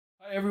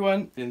Hi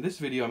everyone, in this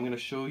video I'm going to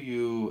show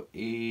you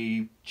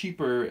a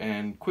cheaper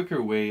and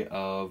quicker way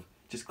of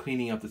just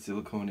cleaning up the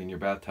silicone in your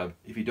bathtub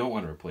if you don't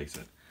want to replace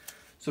it.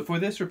 So for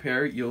this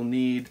repair you'll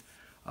need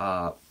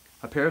a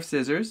pair of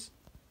scissors,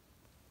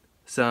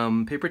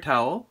 some paper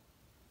towel,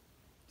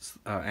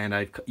 and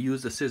I've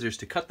used the scissors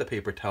to cut the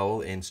paper towel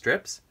in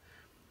strips,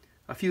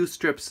 a few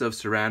strips of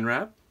Saran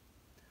wrap,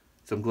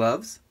 some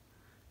gloves,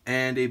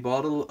 and a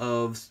bottle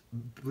of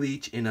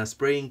bleach in a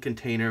spraying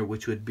container,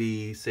 which would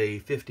be, say,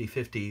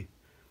 50-50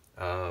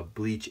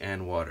 bleach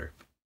and water.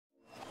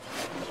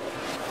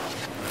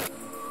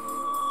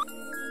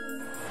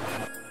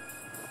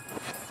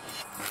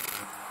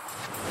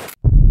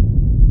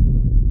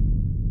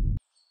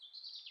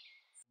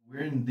 We're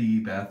in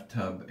the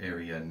bathtub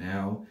area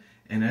now,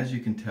 and as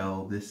you can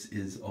tell, this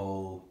is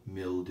all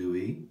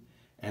mildewy,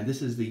 and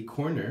this is the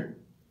corner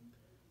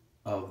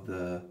of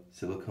the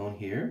silicone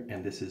here,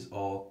 and this is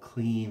all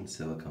clean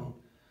silicone.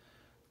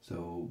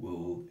 So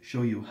we'll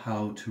show you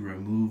how to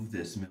remove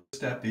this. The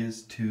step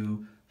is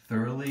to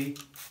thoroughly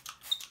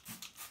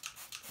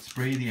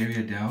spray the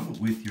area down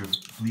with your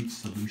bleach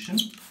solution.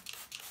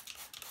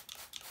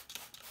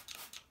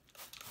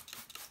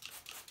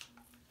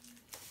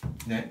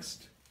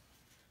 Next,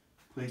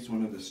 place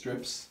one of the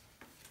strips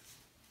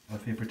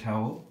of paper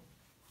towel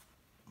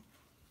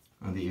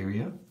on the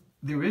area.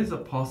 There is a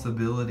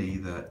possibility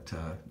that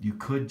you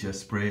could just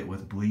spray it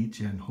with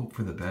bleach and hope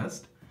for the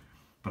best,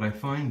 but I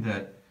find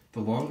that the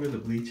longer the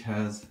bleach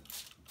has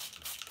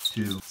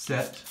to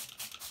set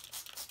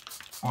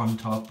on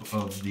top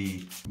of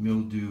the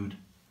mildewed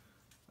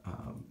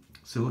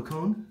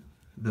silicone,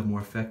 the more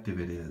effective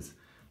it is.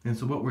 And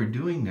so what we're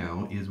doing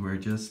now is we're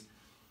just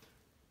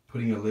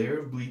putting a layer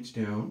of bleach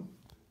down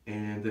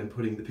and then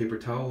putting the paper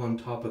towel on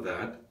top of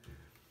that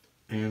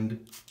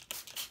and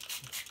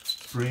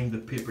spraying the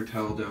paper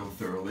towel down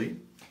thoroughly,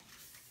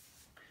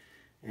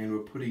 and we're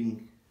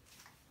putting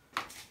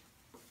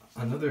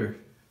another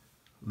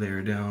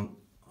layer down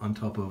on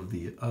top of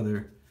the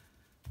other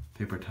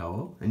paper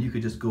towel, and you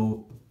could just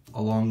go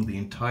along the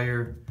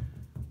entire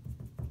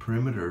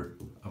perimeter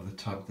of the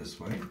tub this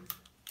way.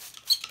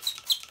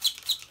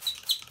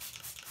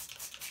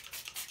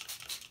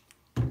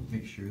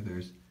 Make sure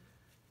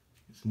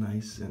it's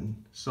nice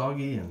and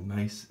soggy and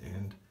nice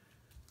and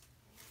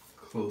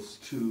close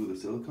to the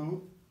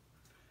silicone.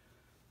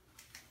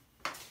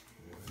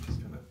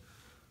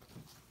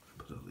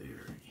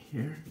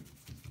 Here.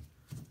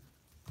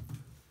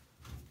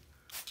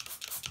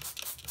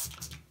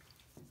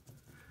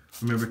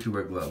 Remember to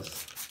wear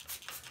gloves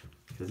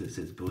because this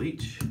is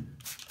bleach.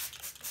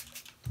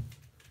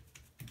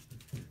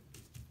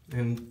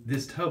 And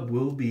this tub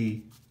will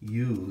be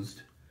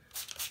used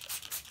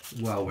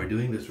while we're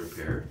doing this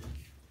repair.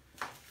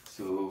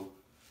 So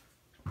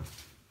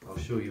I'll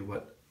show you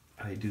what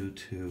I do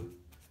to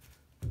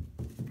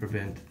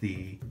prevent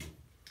the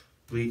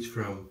bleach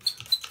from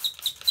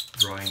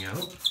drying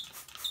out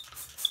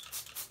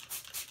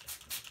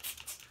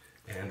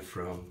and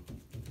from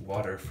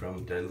water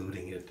from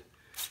diluting it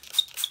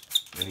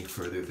any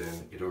further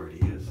than it already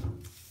is.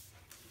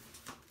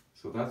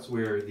 So that's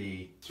where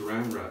the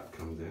Saran wrap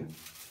comes in.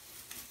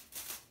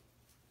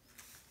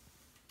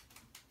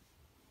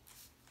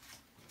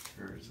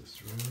 Here's the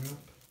Saran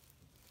wrap.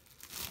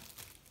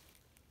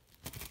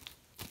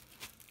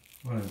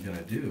 What I'm going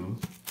to do,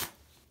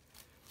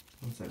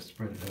 once I've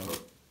spread it out,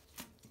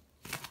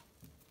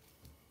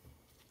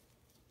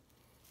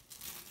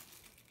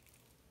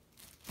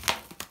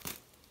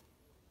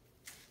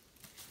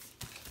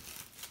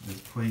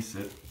 just place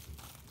it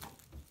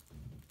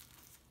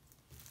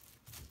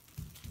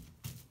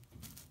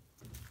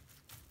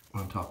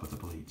on top of the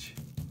bleach.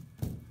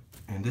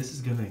 And this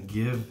is going to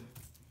give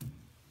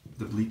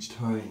the bleach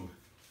time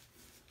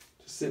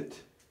to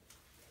sit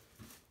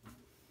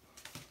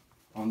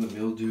on the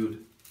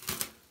mildewed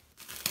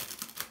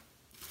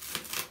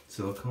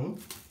silicone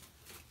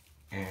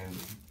and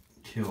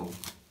kill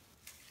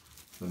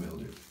the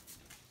mildew.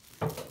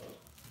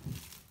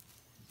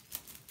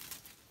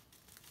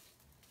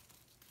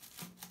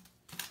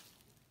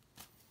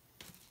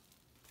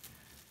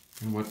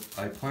 And what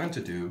I plan to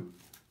do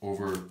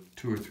over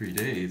 2 or 3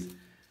 days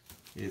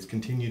is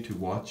continue to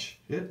watch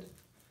it,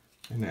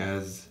 and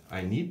as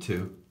I need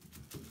to,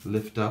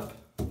 lift up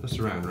the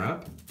Saran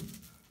wrap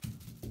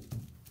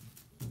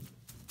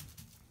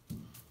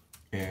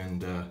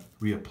and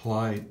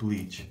reapply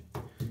bleach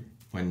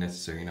when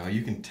necessary. Now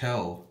you can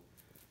tell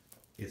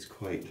it's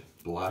quite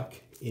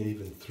black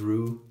even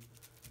through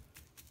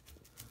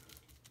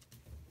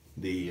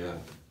the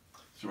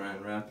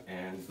Saran wrap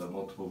and the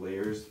multiple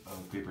layers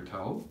of paper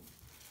towel.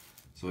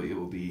 So it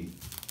will be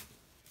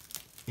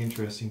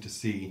interesting to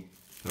see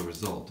the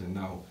result. And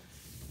now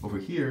over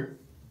here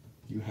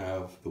you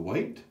have the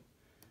white,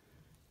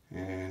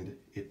 and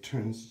it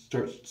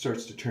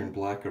starts to turn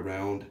black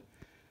around,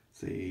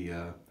 say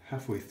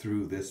halfway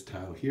through this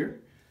tile here,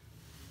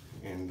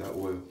 and that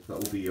will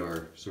be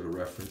our sort of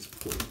reference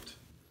point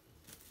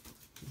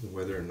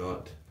whether or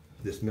not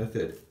this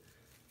method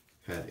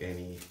had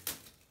any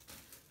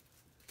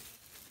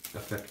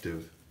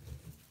effective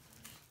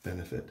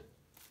benefit.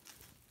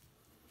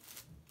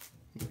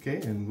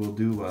 Okay, and we'll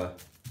do a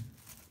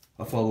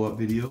follow-up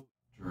video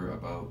after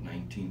about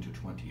 19 to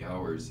 20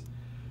 hours.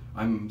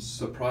 I'm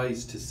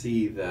surprised to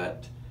see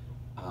that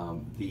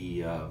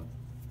the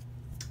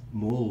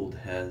mold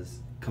has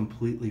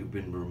completely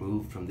been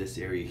removed from this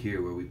area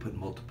here where we put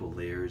multiple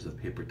layers of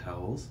paper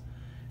towels,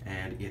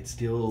 and it's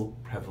still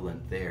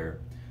prevalent there.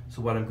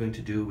 So what I'm going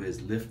to do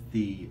is lift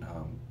the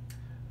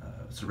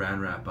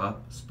Saran wrap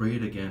up, spray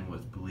it again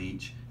with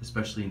bleach,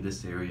 especially in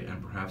this area,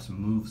 and perhaps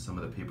move some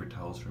of the paper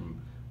towels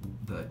from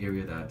the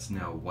area that's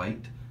now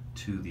white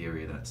to the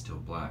area that's still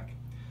black.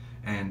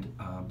 And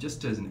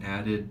just as an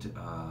added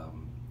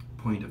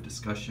point of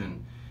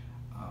discussion,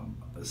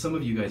 some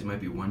of you guys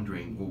might be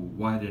wondering, well,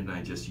 why didn't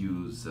I just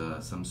use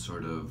some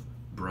sort of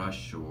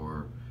brush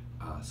or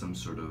some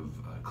sort of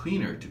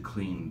cleaner to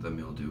clean the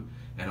mildew?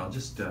 And I'll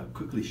just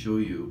quickly show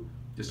you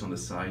just on the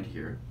side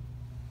here.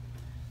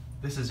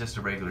 This is just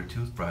a regular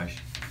toothbrush,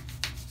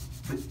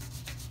 but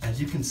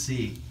as you can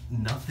see,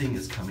 nothing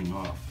is coming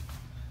off.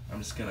 I'm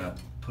just gonna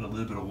put a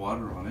little bit of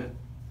water on it.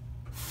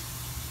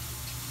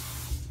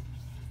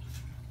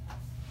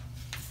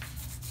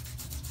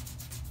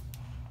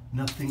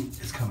 Nothing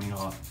is coming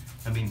off.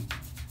 I mean,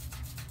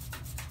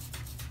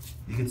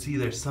 you can see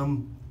there's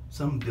some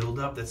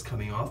buildup that's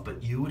coming off,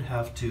 but you would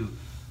have to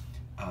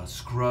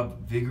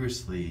scrub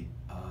vigorously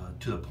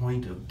to the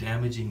point of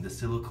damaging the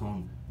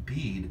silicone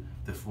bead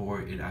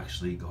before it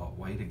actually got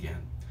white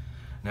again.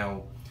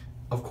 Now,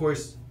 of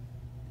course,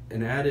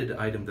 an added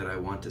item that I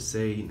want to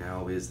say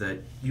now is that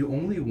you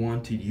only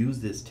want to use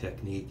this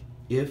technique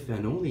if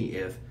and only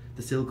if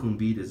the silicone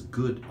bead is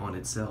good on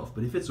itself.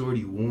 But if it's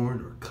already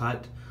worn or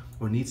cut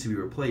or needs to be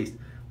replaced,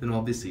 then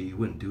obviously you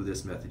wouldn't do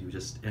this method. You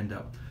just end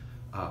up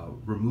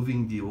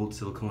removing the old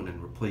silicone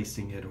and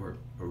replacing it or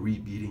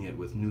rebeading it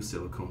with new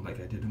silicone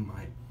like I did in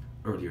my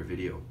earlier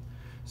video.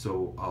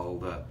 So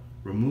I'll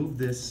remove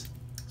this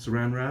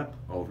Saran wrap,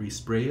 I'll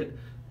respray it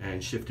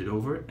and shift it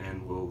over,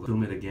 and we'll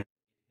film it again.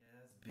 It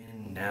has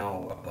been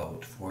now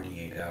about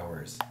 48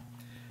 hours,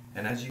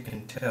 and as you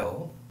can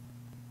tell,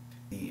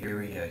 the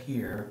area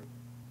here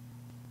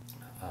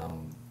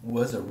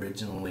was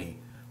originally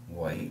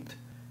white,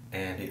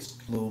 and it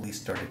slowly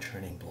started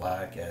turning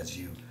black as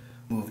you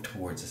move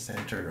towards the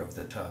center of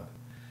the tub.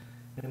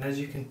 And as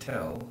you can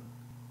tell,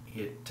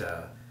 it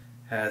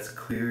has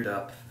cleared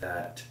up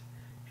that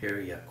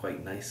area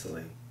quite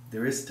nicely.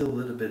 There is still a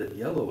little bit of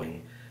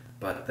yellowing,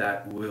 but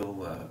that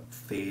will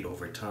fade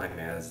over time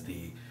as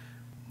the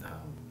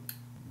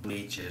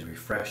bleach is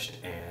refreshed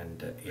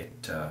and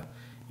it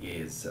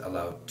is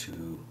allowed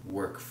to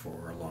work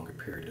for a longer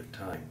period of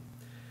time.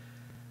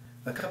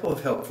 A couple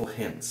of helpful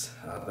hints.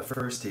 The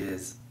first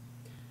is,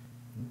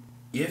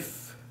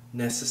 if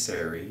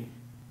necessary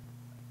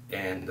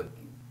and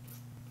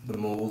the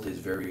mold is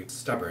very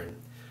stubborn,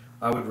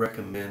 I would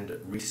recommend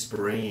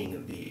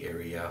respraying the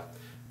area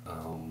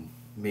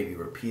maybe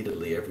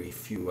repeatedly every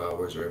few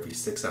hours or every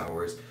 6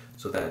 hours,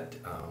 so that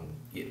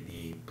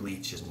the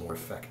bleach is more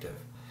effective.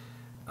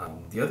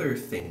 The other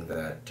thing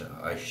that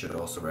I should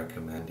also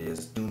recommend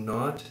is, do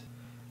not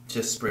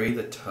just spray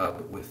the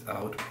tub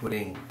without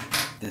putting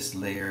this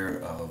layer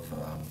of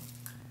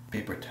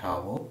paper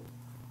towel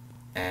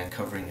and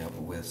covering it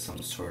with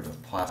some sort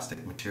of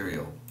plastic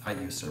material. I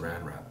use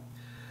Saran wrap.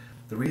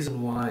 The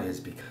reason why is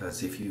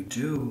because if you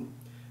do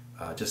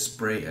just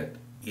spray it,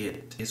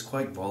 it is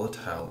quite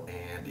volatile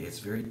and it's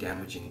very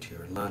damaging to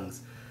your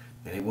lungs,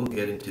 and it will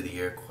get into the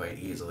air quite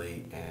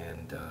easily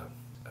and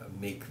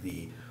make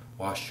the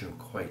washroom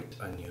quite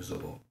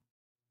unusable.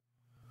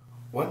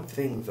 One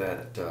thing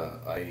that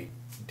I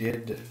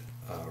did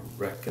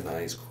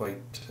recognize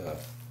quite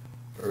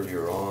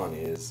earlier on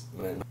is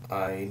when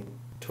I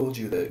told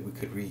you that we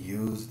could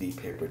reuse the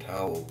paper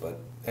towel, but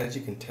as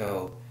you can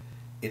tell,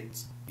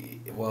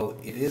 while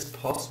it is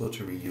possible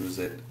to reuse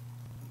it,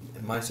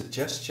 my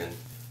suggestion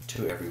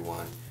to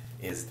everyone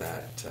is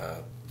that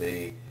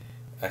they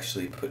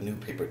actually put new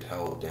paper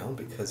towel down,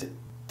 because it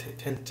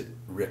tends to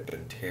rip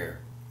and tear.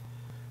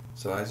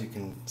 So as you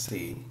can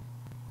see,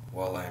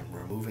 while I'm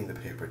removing the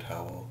paper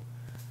towel,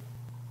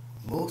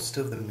 most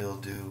of the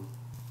mildew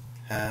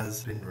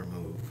has been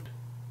removed.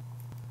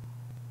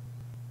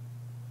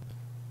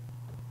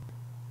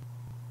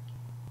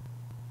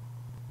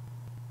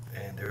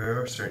 And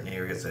there are certain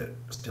areas that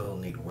still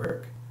need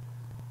work,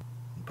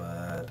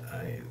 but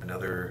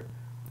another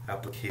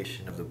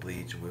application of the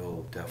bleach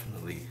will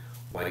definitely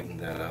whiten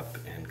that up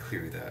and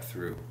clear that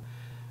through.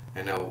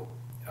 And now,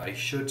 I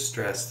should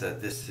stress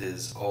that this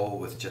is all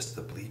with just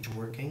the bleach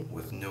working,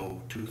 with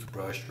no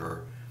toothbrush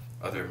or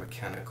other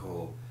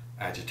mechanical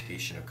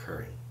agitation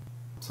occurring.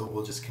 So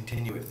we'll just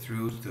continue it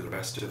through the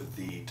rest of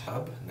the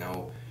tub.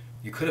 Now,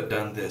 you could have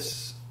done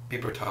this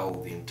paper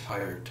towel the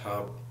entire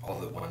tub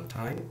all at one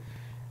time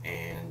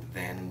and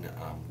then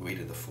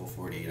waited the full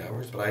 48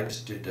 hours, but I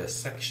just did a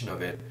section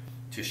of it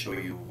to show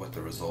you what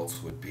the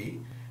results would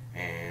be,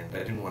 and I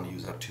didn't want to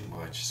use up too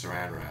much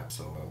Saran wrap,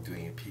 so I'm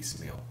doing it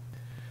piecemeal.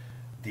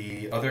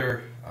 The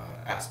other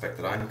aspect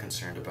that I'm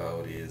concerned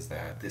about is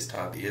that this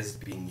tub is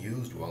being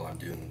used while I'm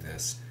doing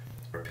this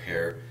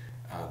repair.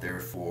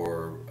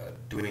 Therefore,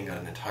 doing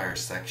an entire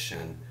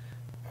section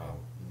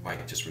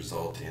might just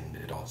result in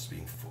it all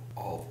being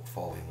all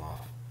falling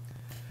off.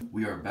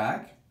 We are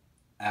back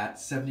at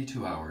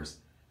 72 hours,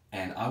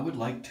 and I would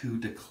like to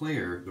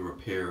declare the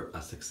repair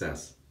a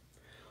success.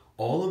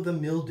 All of the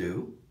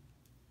mildew,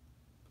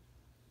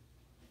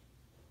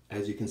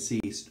 as you can see,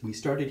 we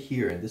started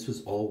here and this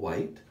was all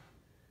white,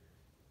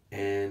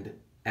 and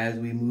as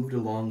we moved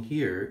along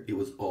here it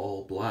was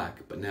all black,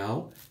 but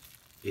now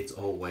it's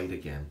all white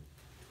again.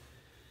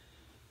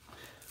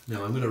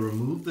 Now I'm going to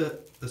remove the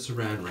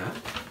Saran wrap.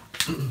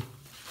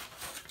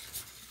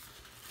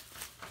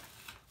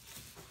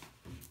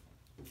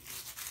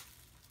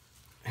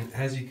 And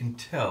as you can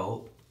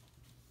tell,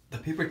 the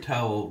paper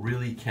towel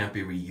really can't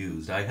be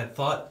reused. I had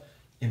thought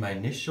in my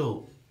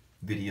initial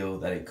video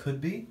that it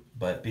could be,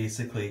 but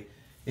basically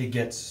it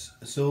gets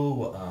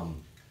so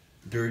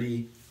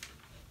dirty,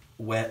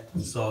 wet,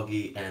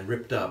 soggy, and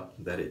ripped up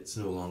that it's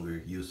no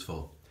longer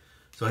useful.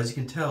 So as you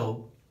can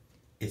tell,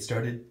 it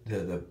started,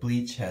 the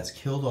bleach has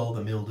killed all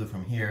the mildew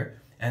from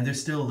here, and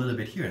there's still a little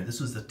bit here, and this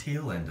was the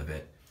tail end of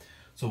it.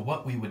 So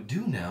what we would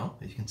do now,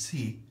 as you can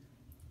see,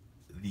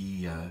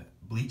 the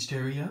bleached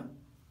area,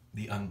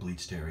 the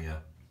unbleached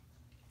area.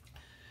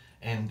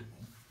 And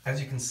as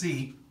you can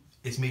see,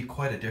 it's made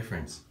quite a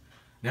difference.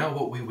 Now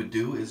what we would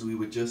do is we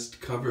would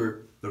just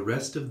cover the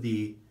rest of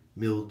the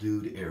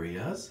mildewed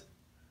areas.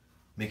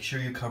 Make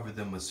sure you cover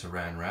them with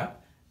Saran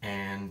wrap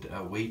and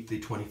wait the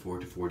 24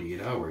 to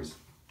 48 hours.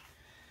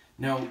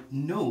 Now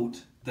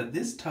note that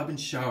this tub and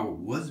shower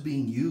was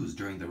being used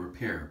during the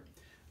repair.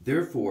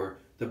 Therefore,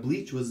 the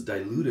bleach was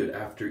diluted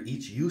after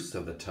each use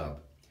of the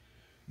tub.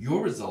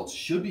 Your results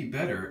should be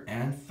better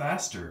and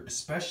faster,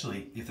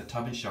 especially if the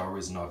tub and shower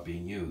is not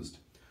being used.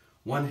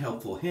 One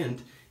helpful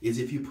hint is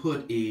if you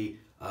put a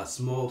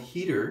small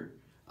heater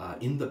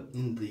in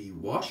the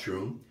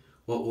washroom,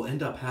 what will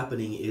end up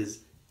happening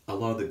is a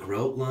lot of the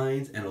grout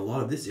lines and a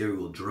lot of this area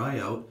will dry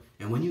out,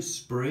 and when you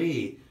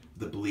spray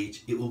the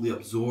bleach, it will be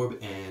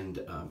absorbed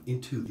and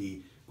into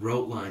the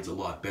grout lines a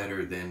lot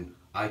better than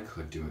I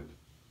could do it.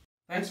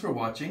 Thanks for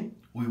watching.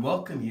 We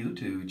welcome you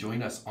to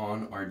join us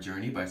on our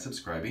journey by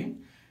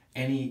subscribing.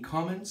 Any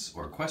comments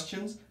or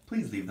questions,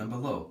 please leave them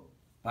below.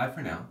 Bye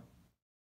for now.